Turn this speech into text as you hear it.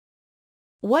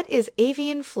What is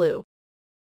avian flu?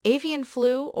 Avian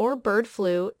flu or bird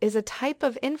flu is a type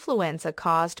of influenza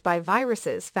caused by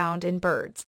viruses found in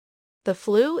birds. The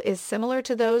flu is similar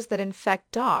to those that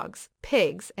infect dogs,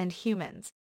 pigs, and humans.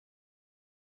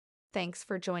 Thanks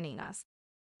for joining us.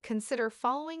 Consider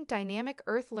following Dynamic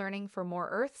Earth Learning for more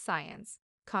earth science,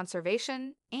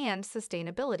 conservation, and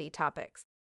sustainability topics.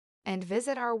 And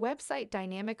visit our website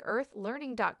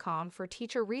dynamicearthlearning.com for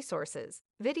teacher resources,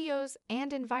 videos,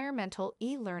 and environmental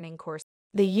e-learning courses.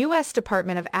 The U.S.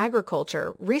 Department of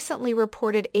Agriculture recently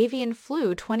reported avian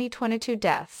flu 2022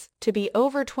 deaths to be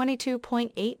over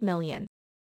 22.8 million.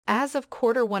 As of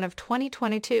Q1 of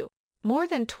 2022, more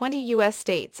than 20 U.S.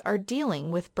 states are dealing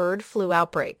with bird flu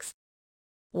outbreaks.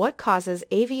 What causes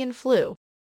avian flu?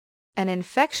 An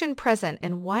infection present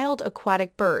in wild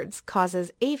aquatic birds causes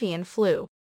avian flu.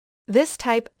 This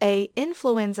type A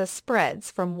influenza spreads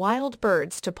from wild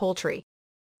birds to poultry.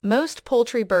 Most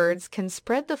poultry birds can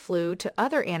spread the flu to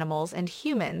other animals and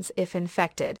humans if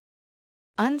infected.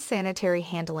 Unsanitary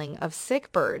handling of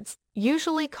sick birds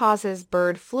usually causes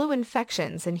bird flu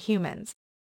infections in humans.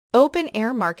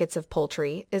 Open-air markets of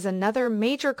poultry is another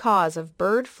major cause of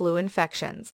bird flu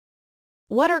infections.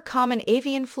 What are common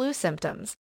avian flu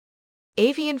symptoms?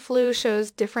 Avian flu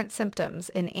shows different symptoms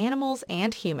in animals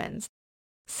and humans.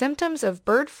 Symptoms of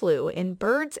bird flu in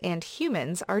birds and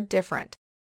humans are different.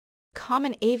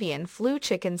 Common avian flu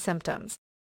chicken symptoms.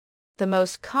 The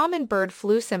most common bird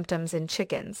flu symptoms in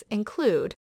chickens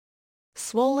include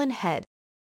swollen head,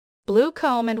 blue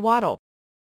comb and wattle,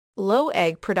 low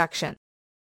egg production,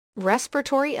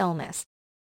 respiratory illness,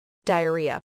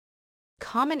 diarrhea.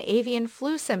 Common avian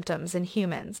flu symptoms in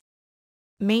humans.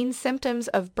 Main symptoms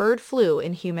of bird flu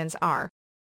in humans are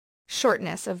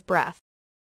shortness of breath,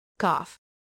 cough,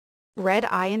 red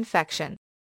eye infection,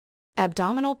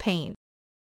 abdominal pain,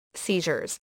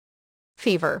 seizures,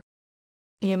 fever,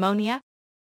 pneumonia,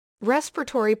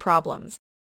 respiratory problems,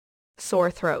 sore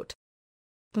throat,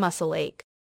 muscle ache,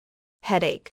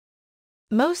 headache.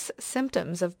 Most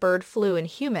symptoms of bird flu in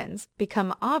humans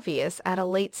become obvious at a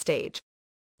late stage.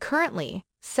 Currently,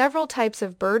 several types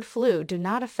of bird flu do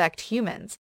not affect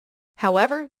humans.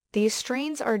 However, these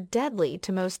strains are deadly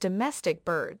to most domestic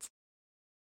birds.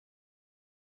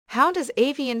 How does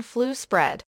avian flu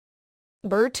spread?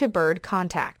 Bird-to-bird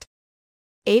contact.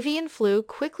 Avian flu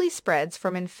quickly spreads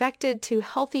from infected to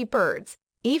healthy birds,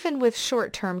 even with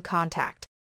short-term contact.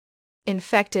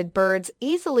 Infected birds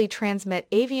easily transmit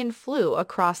avian flu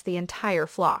across the entire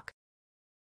flock.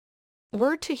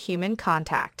 Bird-to-human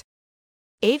contact.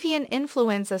 Avian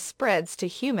influenza spreads to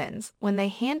humans when they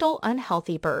handle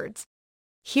unhealthy birds.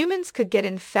 Humans could get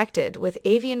infected with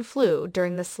avian flu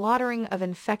during the slaughtering of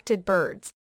infected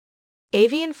birds.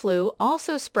 Avian flu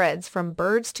also spreads from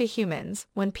birds to humans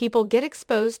when people get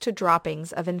exposed to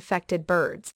droppings of infected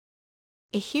birds.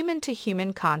 A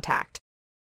human-to-human contact.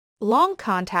 Long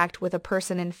contact with a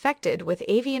person infected with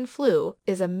avian flu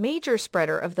is a major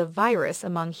spreader of the virus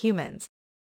among humans.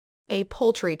 A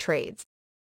poultry trades.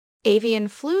 Avian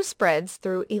flu spreads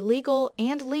through illegal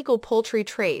and legal poultry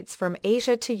trades from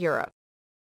Asia to Europe.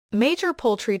 Major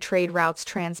poultry trade routes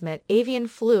transmit avian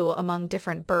flu among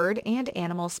different bird and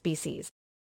animal species.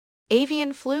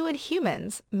 Avian flu in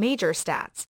humans, major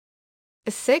stats.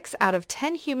 6 out of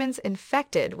 10 humans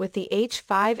infected with the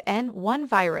H5N1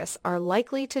 virus are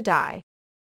likely to die.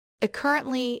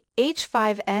 Currently,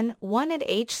 H5N1 and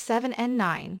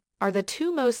H7N9 are the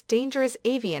two most dangerous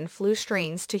avian flu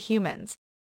strains to humans.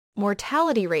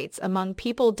 Mortality rates among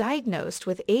people diagnosed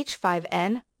with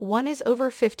H5N1 is over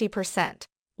 50%,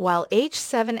 while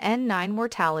H7N9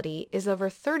 mortality is over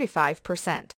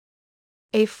 35%.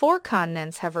 4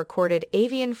 continents have recorded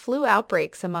avian flu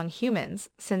outbreaks among humans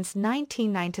since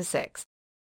 1996.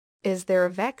 Is there a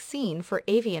vaccine for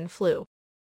avian flu?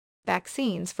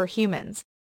 Vaccines for humans.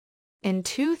 In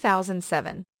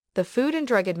 2007, the Food and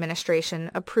Drug Administration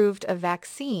approved a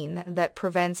vaccine that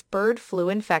prevents bird flu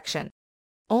infection.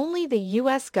 Only the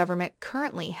U.S. government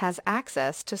currently has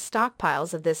access to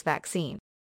stockpiles of this vaccine.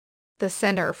 The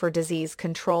Center for Disease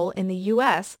Control in the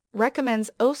U.S. recommends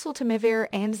oseltamivir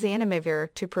and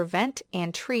zanamivir to prevent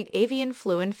and treat avian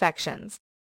flu infections.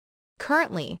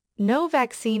 Currently, no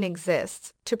vaccine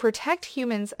exists to protect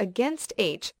humans against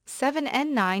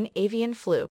H7N9 avian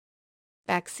flu.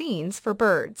 Vaccines for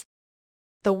birds.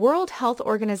 The World Health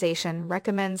Organization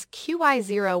recommends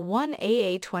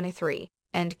QI01AA23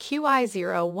 and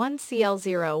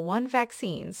QI01CL01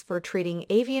 vaccines for treating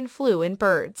avian flu in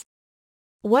birds.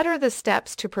 What are the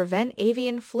steps to prevent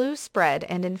avian flu spread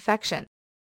and infection?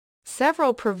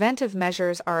 Several preventive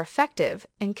measures are effective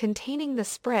in containing the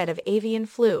spread of avian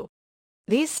flu.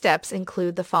 These steps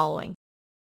include the following.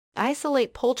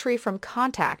 Isolate poultry from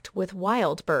contact with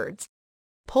wild birds.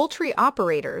 Poultry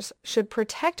operators should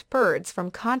protect birds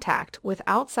from contact with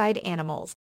outside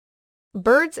animals.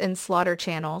 Birds in slaughter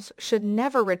channels should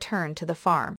never return to the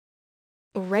farm.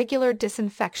 Regular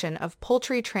disinfection of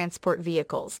poultry transport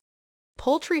vehicles.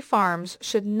 Poultry farms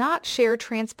should not share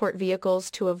transport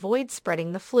vehicles to avoid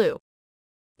spreading the flu.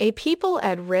 People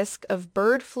at risk of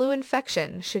bird flu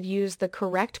infection should use the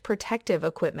correct protective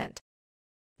equipment.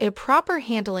 A proper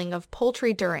handling of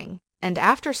poultry during and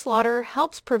after slaughter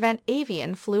helps prevent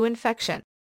avian flu infection.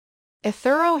 A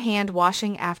thorough hand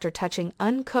washing after touching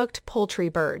uncooked poultry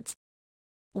birds.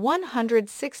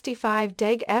 165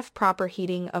 deg F proper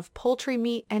heating of poultry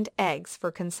meat and eggs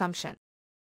for consumption.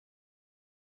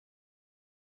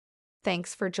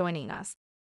 Thanks for joining us.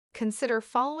 Consider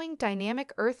following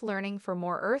Dynamic Earth Learning for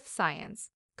more earth science,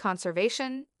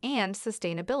 conservation, and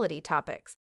sustainability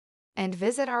topics. And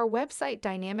visit our website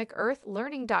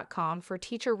dynamicearthlearning.com for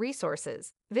teacher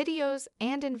resources, videos,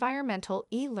 and environmental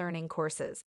e-learning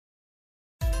courses.